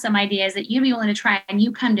you have some ideas that you'd be willing to try and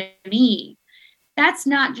you come to me, that's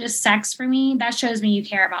not just sex for me. That shows me you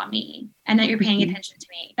care about me and that you're paying attention to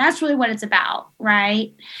me. That's really what it's about,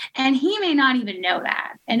 right? And he may not even know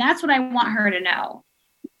that. And that's what I want her to know.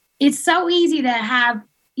 It's so easy to have,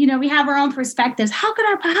 we have our own perspectives. How could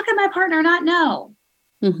my partner not know?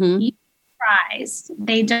 Mm-hmm. You're surprised.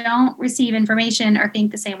 They don't receive information or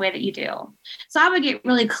think the same way that you do. So I would get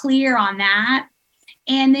really clear on that.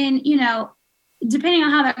 And then, depending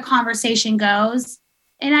on how that conversation goes,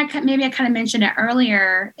 and I kind of mentioned it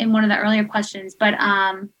earlier in one of the earlier questions, but,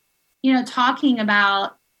 talking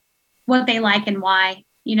about what they like and why,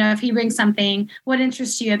 if he brings something, what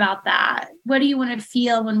interests you about that? What do you want to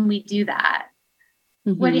feel when we do that?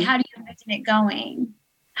 Mm-hmm. How do you imagine it going?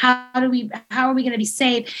 How are we going to be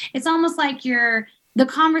safe? It's almost like the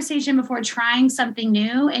conversation before trying something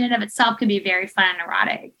new in and of itself could be very fun and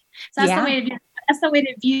erotic. So that's the way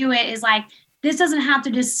to view it is like, this doesn't have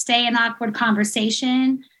to just stay an awkward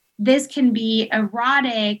conversation. This can be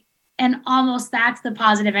erotic, and almost that's the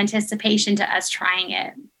positive anticipation to us trying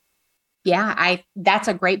it. Yeah, that's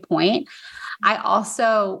a great point. I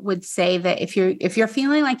also would say that if you're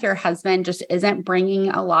feeling like your husband just isn't bringing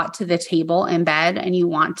a lot to the table in bed and you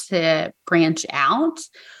want to branch out,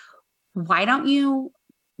 why don't you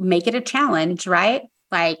make it a challenge, right?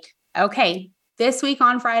 Like, okay, this week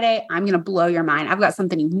on Friday, I'm going to blow your mind. I've got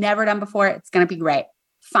something you've never done before. It's going to be great.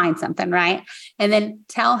 Find something, right? And then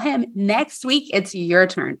tell him next week, it's your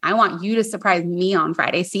turn. I want you to surprise me on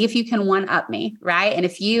Friday. See if you can one up me, right? And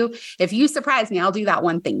if you surprise me, I'll do that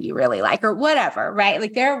one thing you really like or whatever, right?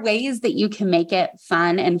 Like there are ways that you can make it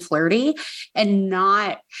fun and flirty and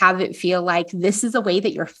not have it feel like this is a way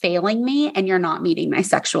that you're failing me and you're not meeting my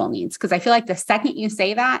sexual needs. Because I feel like the second you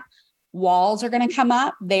say that, walls are going to come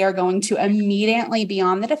up. They are going to immediately be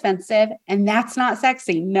on the defensive, and that's not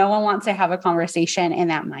sexy. No one wants to have a conversation in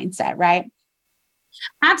that mindset, right?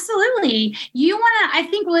 Absolutely. I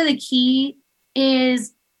think really the key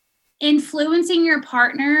is influencing your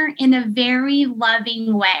partner in a very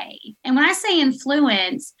loving way. And when I say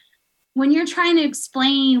influence, when you're trying to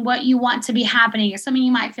explain what you want to be happening or something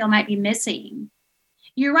you might feel might be missing,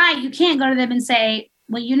 you're right. You can't go to them and say,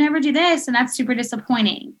 well, you never do this, and that's super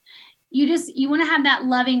disappointing. You want to have that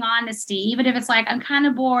loving honesty, even if it's like, I'm kind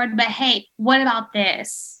of bored, but hey, what about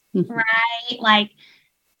this? Mm-hmm. Right? Like,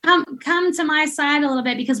 come to my side a little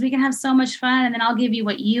bit because we can have so much fun, and then I'll give you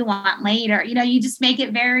what you want later. You just make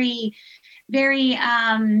it very, very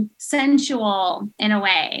sensual in a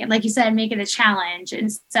way. Like you said, make it a challenge.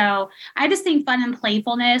 And so I just think fun and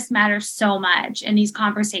playfulness matters so much in these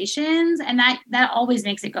conversations, and that always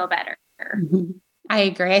makes it go better. Mm-hmm. I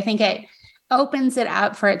agree. I think it opens it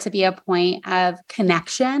up for it to be a point of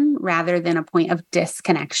connection rather than a point of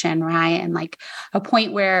disconnection, right? And like a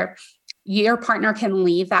point where your partner can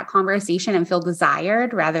leave that conversation and feel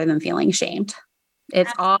desired rather than feeling shamed.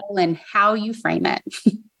 It's all in how you frame it.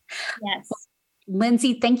 Yes.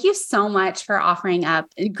 Lyndsey, thank you so much for offering up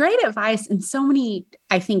great advice and so many,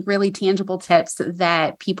 I think, really tangible tips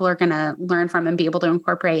that people are going to learn from and be able to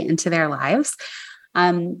incorporate into their lives.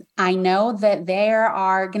 I know that there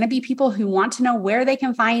are going to be people who want to know where they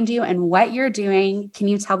can find you and what you're doing. Can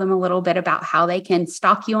you tell them a little bit about how they can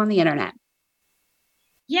stalk you on the internet?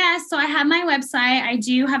 Yes. So I have my website. I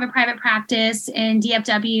do have a private practice in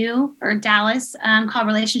DFW or Dallas called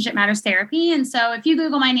Relationship Matters Therapy. And so if you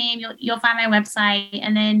Google my name, you'll find my website.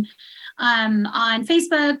 And then on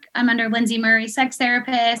Facebook, I'm under Lyndsey Murray Sex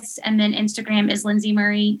Therapist. And then Instagram is Lyndsey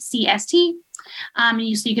Murray CST.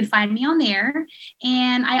 So you can find me on there.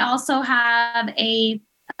 And I also have a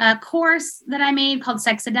course that I made called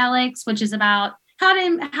Sexadelics, which is about how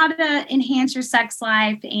to enhance your sex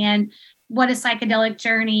life and what a psychedelic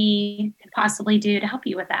journey could possibly do to help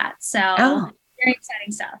you with that. So very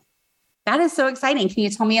exciting stuff. That is so exciting. Can you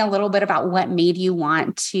tell me a little bit about what made you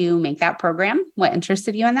want to make that program? What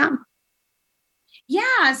interested you in that?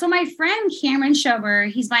 Yeah. So my friend Cameron Schober,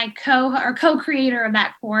 he's my co-creator of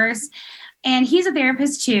that course. And he's a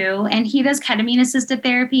therapist too, and he does ketamine-assisted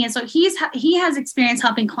therapy. And so he has experience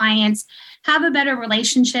helping clients have a better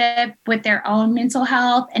relationship with their own mental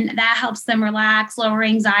health, and that helps them relax, lower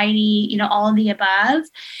anxiety, all of the above.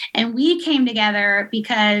 And we came together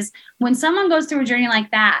because when someone goes through a journey like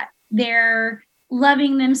that, they're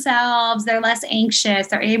loving themselves, they're less anxious,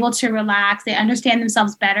 they're able to relax, they understand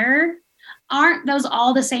themselves better. aren't those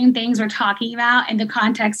all the same things we're talking about in the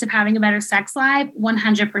context of having a better sex life?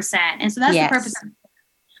 100%. And so that's the purpose of it.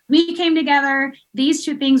 We came together. These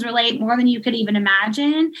two things relate more than you could even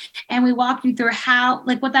imagine. And we walked you through how,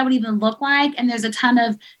 like what that would even look like. And there's a ton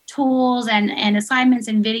of tools and assignments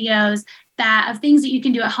and videos of things that you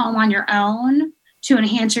can do at home on your own to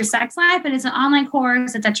enhance your sex life. And it's an online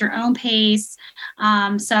course. It's at your own pace.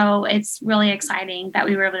 So it's really exciting that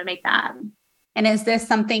we were able to make that. And is this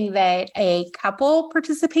something that a couple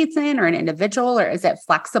participates in or an individual, or is it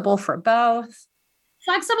flexible for both?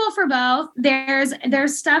 Flexible for both.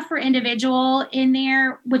 There's stuff for individual in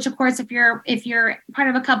there, which of course, if you're part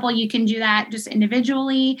of a couple, you can do that just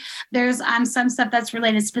individually. There's some stuff that's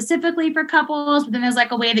related specifically for couples, but then there's like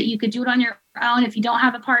a way that you could do it on your own if you don't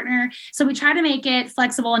have a partner. So we try to make it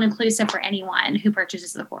flexible and inclusive for anyone who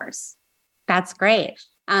purchases the course. That's great.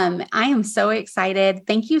 I am so excited.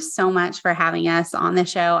 Thank you so much for having us on the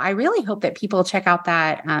show. I really hope that people check out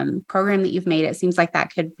that program that you've made. It seems like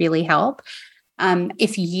that could really help.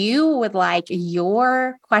 If you would like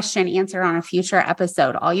your question answered on a future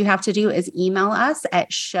episode, all you have to do is email us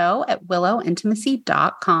at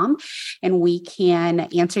show@willowintimacy.com and we can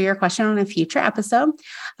answer your question on a future episode.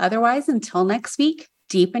 Otherwise, until next week,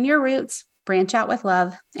 deepen your roots, branch out with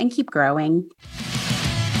love, and keep growing.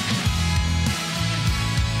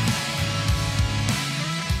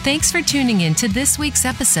 Thanks for tuning in to this week's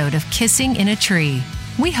episode of Kissing in a Tree.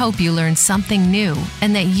 We hope you learned something new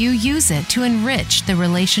and that you use it to enrich the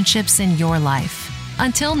relationships in your life.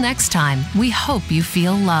 Until next time, we hope you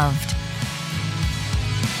feel loved.